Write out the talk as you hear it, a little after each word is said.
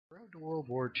Road to World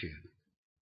War II,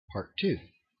 Part 2.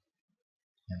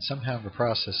 And somehow in the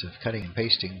process of cutting and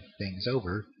pasting things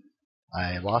over,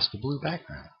 I lost the blue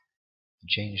background and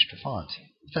changed the font.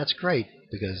 That's great,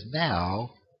 because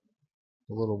now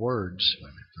the little words, wait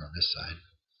a minute, they're on this side,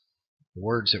 the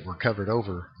words that were covered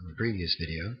over in the previous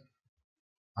video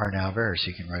are now there, so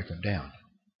you can write them down.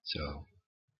 So,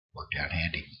 worked out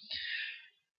handy.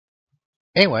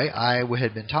 Anyway, I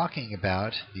had been talking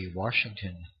about the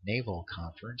Washington Naval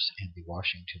Conference and the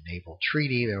Washington Naval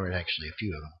Treaty. There were actually a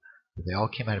few of them, but they all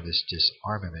came out of this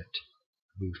disarmament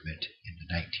movement in the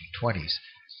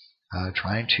 1920s,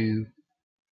 trying to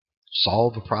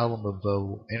solve the problem of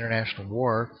international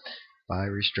war by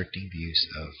restricting the use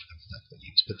of not the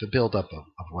use, but the buildup of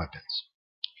weapons.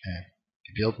 Okay?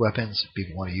 If you build weapons,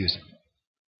 people want to use them.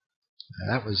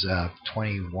 That was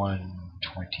 21,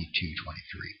 22,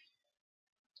 23.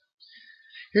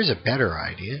 Here's a better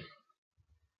idea.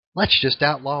 Let's just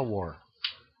outlaw war.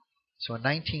 So in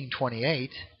 1928,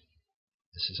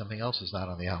 this is something else that's not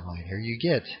on the outline here, you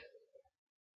get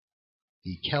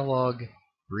the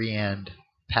Kellogg-Briand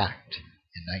Pact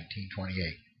in 1928.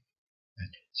 And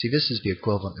see, this is the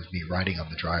equivalent of me writing on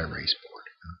the dry erase board.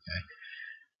 Okay?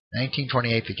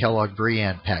 1928, the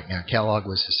Kellogg-Briand Pact. Now, Kellogg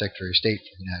was the Secretary of State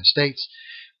for the United States.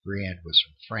 Briand was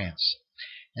from France.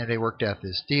 And they worked out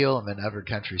this deal, and then other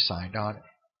countries signed on.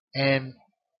 And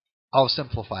I'll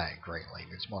simplify it greatly.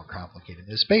 It's more complicated than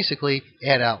this. Basically,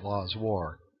 it outlaws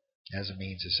war as a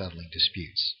means of settling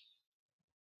disputes.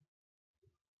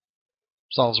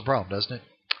 Solves the problem, doesn't it?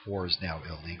 War is now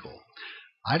illegal.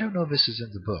 I don't know if this is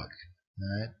in the book.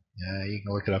 You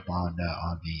can look it up on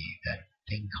that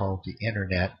thing called the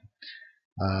Internet.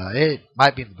 It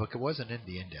might be in the book. It wasn't in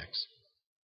the index.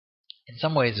 In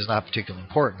some ways, it's not particularly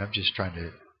important. I'm just trying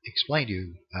to explain to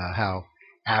you how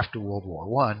after World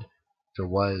War I, there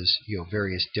was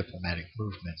various diplomatic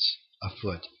movements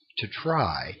afoot to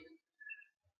try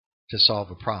to solve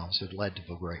the problems that led to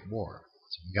the Great War.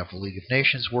 So we got the League of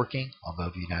Nations working,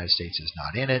 although the United States is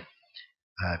not in it.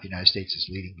 The United States is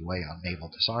leading the way on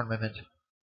naval disarmament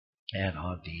and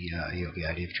on the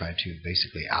idea of trying to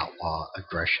basically outlaw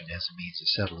aggression as a means of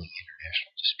settling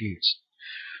international disputes.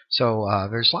 So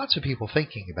there's lots of people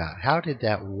thinking about how did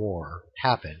that war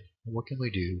happen and what can we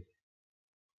do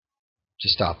to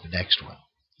stop the next one.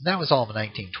 And that was all in the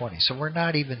 1920s. So we're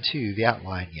not even to the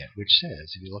outline yet, which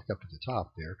says, if you look up at the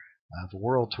top there, the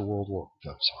Road to World War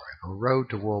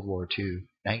II,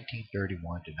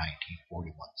 1931 to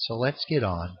 1941. So let's get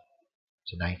on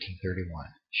to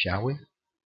 1931, shall we?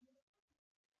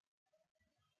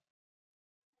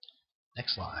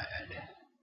 Next slide.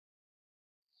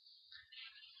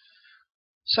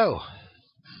 So,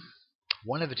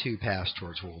 one of the two paths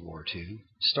towards World War II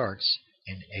starts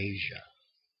in Asia.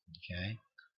 Okay,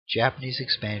 Japanese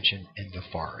expansion in the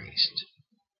Far East.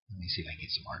 Let me see if I can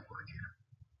get some artwork here.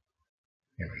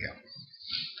 Here we go.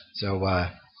 So,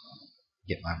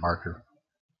 get my marker.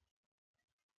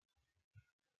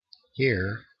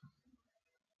 Here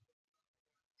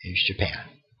is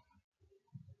Japan.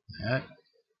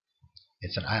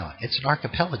 It's an island. It's an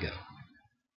archipelago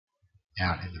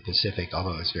out in the Pacific,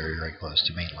 although it's very, very close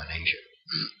to mainland Asia.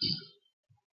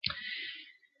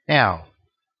 Now,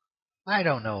 I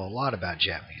don't know a lot about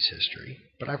Japanese history,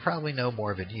 but I probably know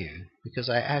more than you because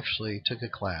I actually took a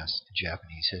class in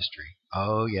Japanese history.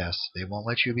 Oh yes, they won't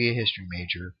let you be a history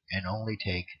major and only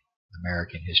take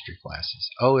American history classes.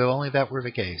 Oh, if only that were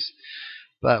the case.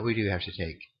 But we do have to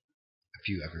take a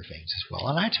few other things as well.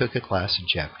 And I took a class in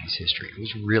Japanese history. It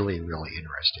was really, really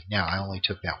interesting. Now, I only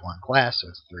took that one class, so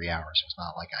it's 3 hours. It's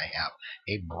not like I have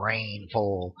a brain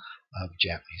full of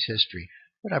Japanese history,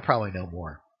 but I probably know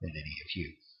more than any of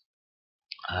you.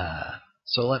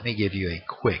 So let me give you a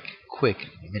quick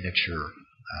miniature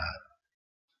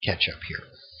catch-up here.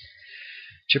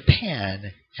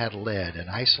 Japan had led an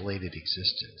isolated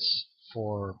existence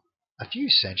for a few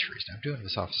centuries. Now, I'm doing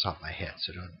this off the top of my head,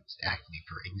 so don't ask me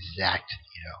for exact,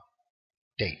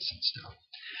 dates and stuff.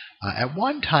 At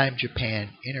one time,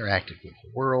 Japan interacted with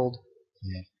the world.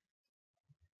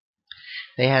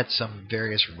 They had some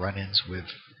various run-ins with,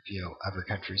 other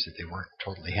countries that they weren't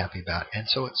totally happy about, and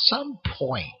so at some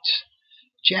point,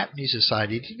 Japanese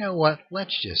decided, you know what?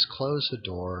 Let's just close the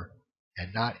door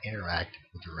and not interact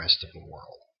with the rest of the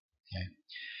world. Okay?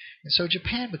 And so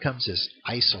Japan becomes this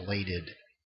isolated,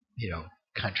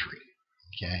 country.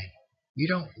 Okay? You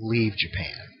don't leave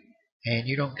Japan, and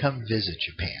you don't come visit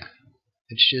Japan.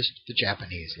 It's just the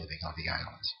Japanese living on the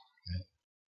islands. Okay?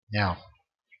 Now,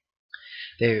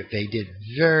 they did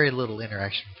very little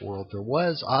interaction with the world. There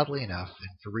was, oddly enough,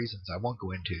 and for reasons I won't go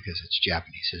into because it's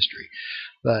Japanese history,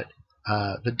 but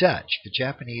The Dutch. The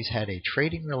Japanese had a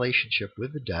trading relationship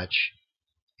with the Dutch.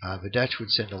 The Dutch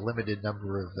would send a limited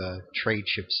number of trade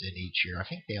ships in each year. I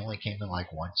think they only came in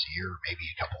like once a year, or maybe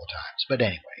a couple of times. But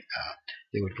anyway,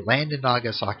 they would land in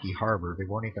Nagasaki Harbor. They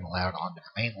weren't even allowed onto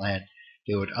the mainland.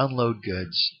 They would unload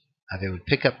goods. They would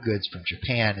pick up goods from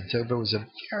Japan, and so there was a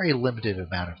very limited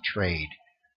amount of trade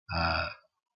uh,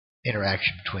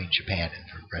 interaction between Japan and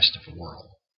the rest of the world.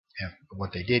 And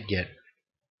what they did get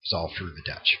was all through the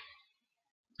Dutch.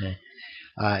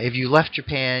 If you left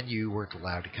Japan, you weren't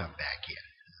allowed to come back in.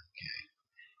 Okay.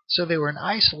 So they were an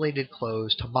isolated,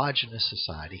 closed, homogeneous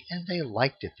society, and they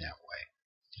liked it that way.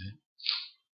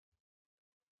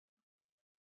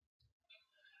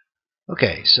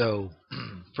 Okay, so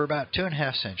for about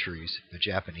 2.5 centuries, the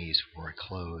Japanese were a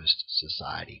closed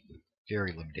society with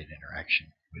very limited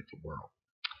interaction with the world.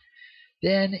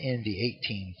 Then in the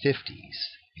 1850s,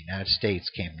 the United States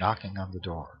came knocking on the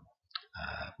door.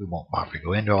 We won't bother to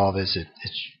go into all this. It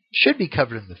should be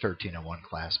covered in the 1301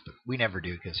 class, but we never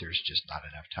do because there's just not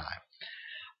enough time.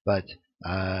 But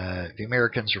the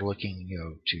Americans are looking,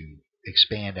 to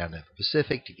expand out into the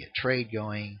Pacific to get trade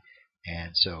going,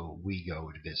 and so we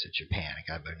go to visit Japan.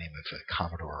 A guy by the name of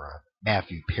Commodore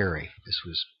Matthew Perry. This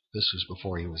was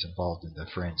before he was involved in the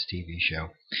Friends TV show.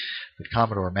 But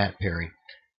Commodore Matt Perry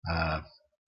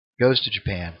goes to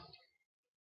Japan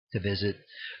to visit.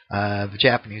 The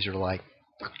Japanese are like,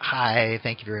 "Hi,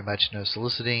 thank you very much. No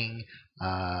soliciting. So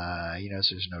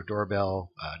there's no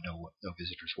doorbell. No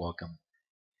visitors welcome."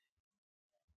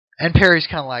 And Perry's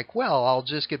kind of like, "Well, I'll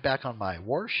just get back on my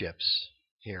warships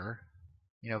here.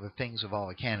 The things with all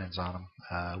the cannons on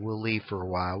them. We'll leave for a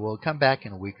while. We'll come back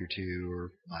in a week or two,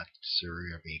 or not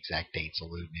sure the exact dates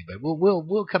elude me, but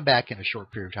we'll come back in a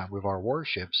short period of time with our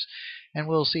warships, and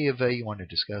we'll see if you want to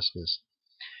discuss this."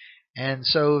 And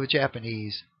so the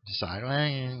Japanese decide,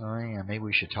 well, maybe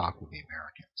we should talk with the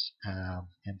Americans.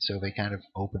 And so they kind of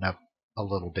open up a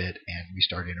little bit, and we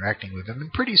start interacting with them.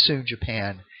 And pretty soon,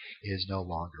 Japan is no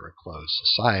longer a closed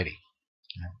society.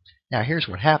 Now, here's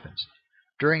what happens.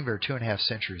 During their 2.5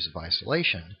 centuries of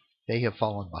isolation, they have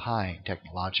fallen behind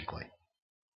technologically.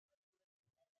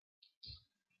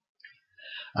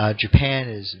 Japan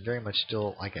is very much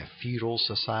still like a feudal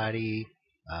society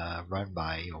run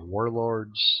by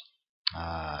warlords.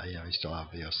 You still have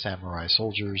samurai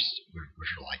soldiers,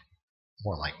 which are like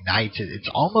more like knights. It's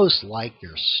almost like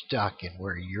they're stuck in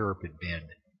where Europe had been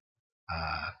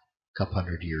a couple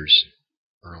hundred years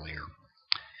earlier.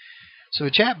 So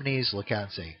the Japanese look out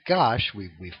and say, "Gosh,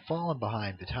 we've fallen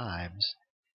behind the times,"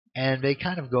 and they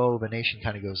kind of go. The nation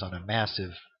kind of goes on a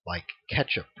massive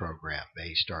catch-up program.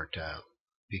 They start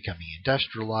becoming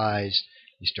industrialized.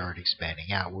 They start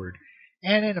expanding outward,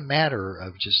 and in a matter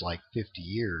of just 50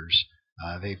 years.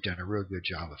 They've done a real good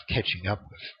job of catching up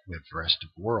with the rest of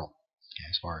the world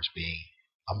as far as being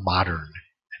a modern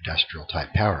industrial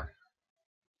type power.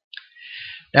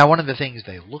 Now, one of the things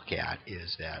they look at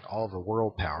is that all the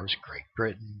world powers, Great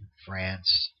Britain,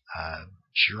 France,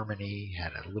 Germany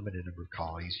had a limited number of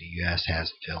colonies, the U.S. has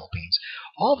the Philippines.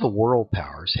 All the world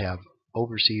powers have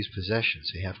overseas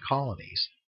possessions. They have colonies.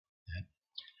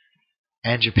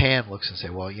 And Japan looks and says,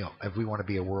 well, if we want to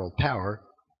be a world power,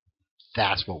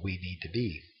 that's what we need to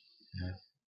be.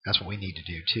 That's what we need to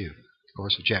do too. Of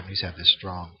course, the Japanese have this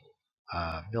strong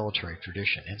military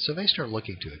tradition, and so they start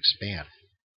looking to expand.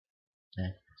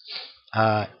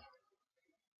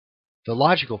 The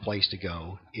logical place to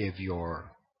go if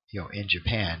you're in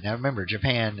Japan. Now remember,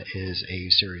 Japan is a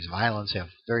series of islands, have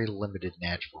very limited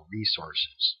natural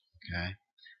resources. Okay,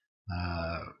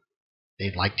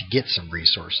 they'd like to get some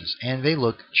resources, and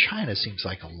China seems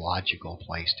like a logical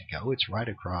place to go. It's right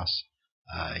across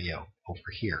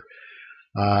over here.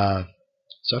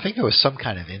 So I think there was some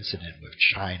kind of incident with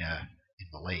China in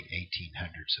the late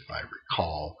 1800s, if I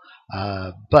recall.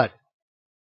 But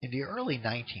in the early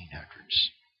 1900s,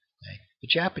 the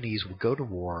Japanese would go to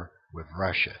war with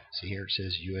Russia. See here it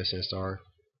says USSR.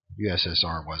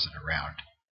 USSR wasn't around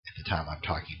at the time I'm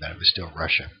talking about. It was still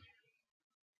Russia.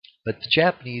 But the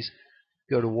Japanese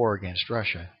go to war against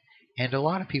Russia, and a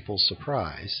lot of people's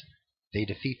surprise, they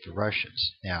defeat the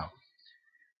Russians. Now,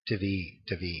 to the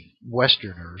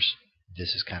Westerners,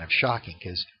 this is kind of shocking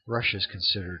because Russia is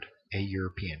considered a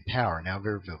European power. Now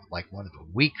they're one of the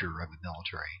weaker of the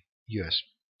military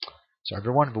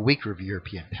they're one of the weaker of the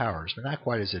European powers. They're not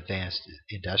quite as advanced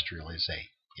industrially as say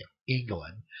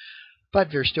England,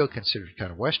 but they're still considered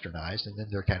kind of westernized, and then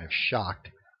they're kind of shocked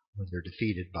when they're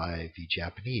defeated by the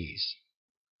Japanese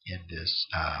in this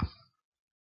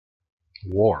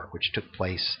war, which took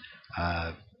place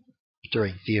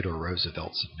during Theodore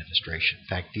Roosevelt's administration. In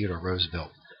fact, Theodore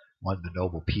Roosevelt won the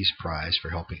Nobel Peace Prize for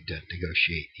helping to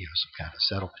negotiate, some kind of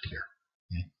settlement here.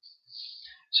 Yeah.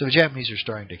 So the Japanese are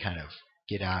starting to kind of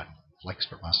get out and flex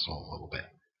their muscle a little bit.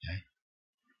 Okay.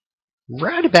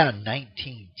 Right about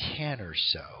 1910 or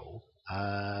so,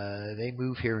 they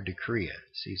move here into Korea.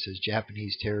 See, it says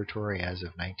Japanese territory as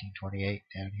of 1928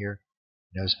 down here.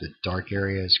 Notice the dark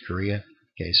area is Korea.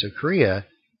 Okay, so Korea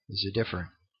is a different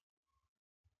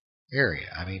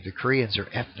area. I mean, the Koreans are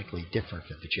ethnically different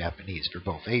than the Japanese. They're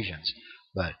both Asians,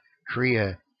 but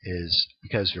Korea is,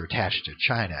 because they're attached to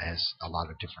China, has a lot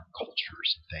of different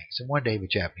cultures and things. And one day the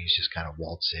Japanese just kind of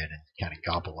waltz in and kind of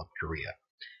gobble up Korea.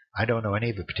 I don't know any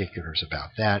of the particulars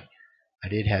about that. I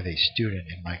did have a student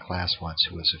in my class once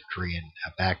who was of Korean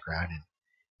background,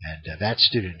 and that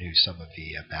student knew some of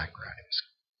the background.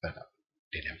 But I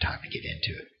didn't have time to get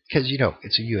into it because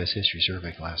it's a U.S. history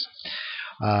survey class.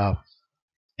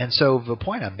 And so the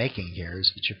point I'm making here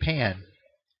is that Japan,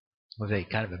 with a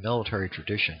kind of a military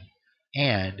tradition,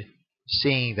 and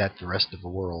seeing that the rest of the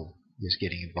world is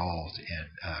getting involved in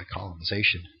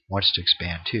colonization, wants to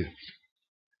expand too.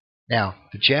 Now,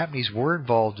 the Japanese were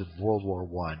involved in World War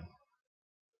I,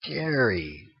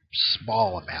 very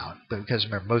small amount, but because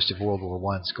remember, most of World War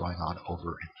I is going on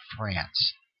over in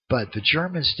France. But the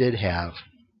Germans did have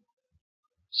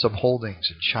some holdings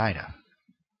in China,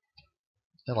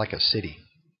 like a city.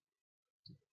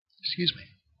 Excuse me.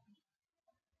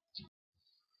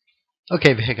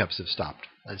 Okay, the hiccups have stopped.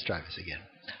 Let's try this again.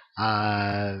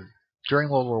 During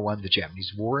World War I, the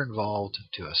Japanese were involved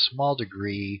to a small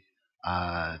degree.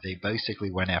 They basically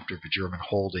went after the German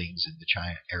holdings in the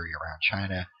China area around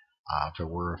China. There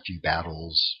were a few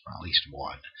battles, or at least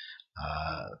one.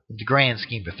 In the grand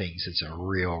scheme of things, it's a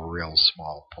real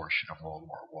small portion of World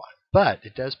War I. But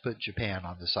it does put Japan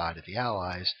on the side of the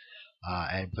Allies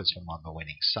and puts them on the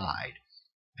winning side.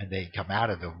 And they come out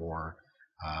of the war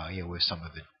with some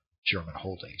of the German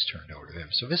holdings turned over to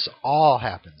them. So this all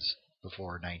happens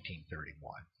before 1931.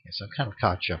 Okay, so I'm kind of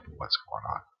caught up with what's going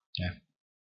on. Okay.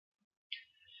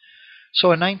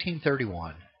 So in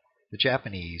 1931, the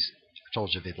Japanese, I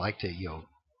told you they'd like to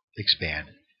expand.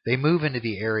 They move into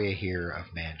the area here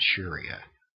of Manchuria.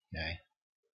 Okay.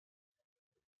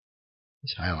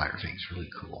 This highlighter thing is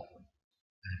really cool.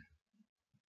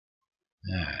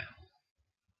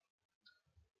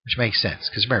 Which makes sense,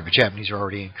 because remember, the Japanese are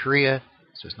already in Korea,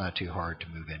 so it's not too hard to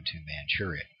move into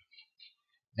Manchuria.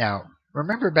 Now,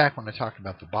 remember back when I talked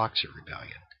about the Boxer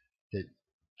Rebellion, that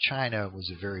China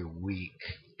was a very weak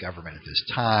government at this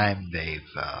time. They've,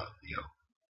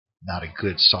 not a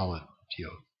good, solid,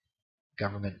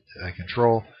 government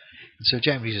control, and so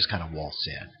Japanese just kind of waltz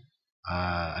in.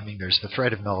 I mean, there's the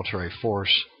threat of military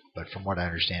force, but from what I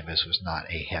understand, this was not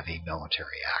a heavy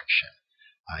military action.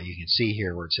 You can see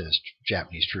here where it says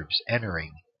Japanese troops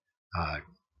entering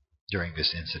during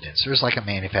this incident. So there's like a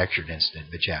manufactured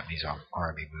incident. The Japanese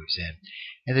army moves in,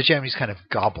 and the Japanese kind of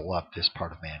gobble up this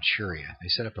part of Manchuria. They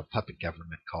set up a puppet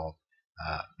government called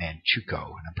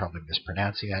Manchukuo, and I'm probably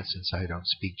mispronouncing that since I don't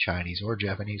speak Chinese or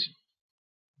Japanese.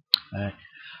 And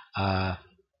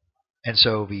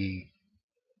so the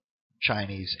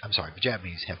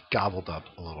Japanese have gobbled up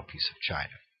a little piece of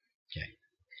China. Okay.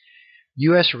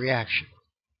 U.S. reaction.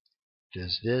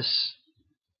 Does this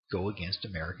go against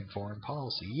American foreign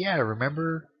policy? Yeah,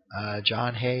 remember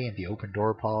John Hay and the open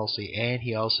door policy, and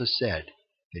he also said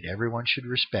that everyone should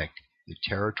respect the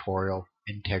territorial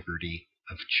integrity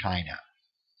of China.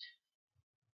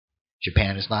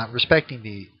 Japan is not respecting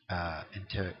the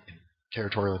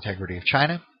territorial integrity of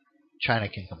China. China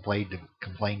can complain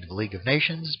to the League of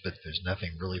Nations, but there's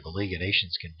nothing really the League of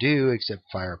Nations can do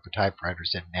except fire up a typewriter,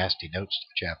 send nasty notes to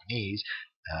the Japanese.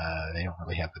 They don't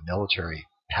really have the military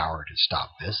power to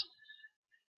stop this.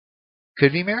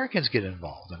 Could the Americans get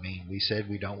involved? I mean, we said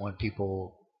we don't want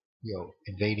people,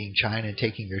 invading China and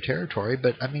taking their territory,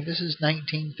 but I mean, this is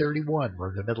 1931. We're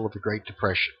in the middle of the Great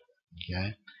Depression.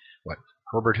 Okay, what?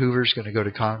 Herbert Hoover's going to go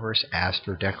to Congress, ask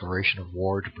for a declaration of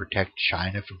war to protect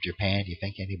China from Japan. Do you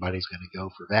think anybody's going to go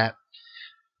for that?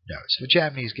 No. So the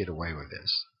Japanese get away with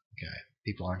this. Okay,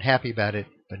 people aren't happy about it,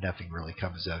 but nothing really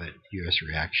comes of it. U.S.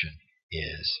 reaction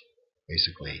is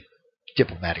basically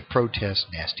diplomatic protest,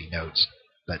 nasty notes,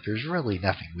 but there's really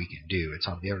nothing we can do. It's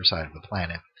on the other side of the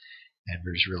planet, and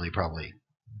there's really probably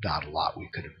not a lot we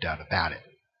could have done about it.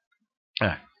 All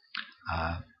right.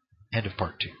 End of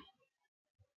part 2.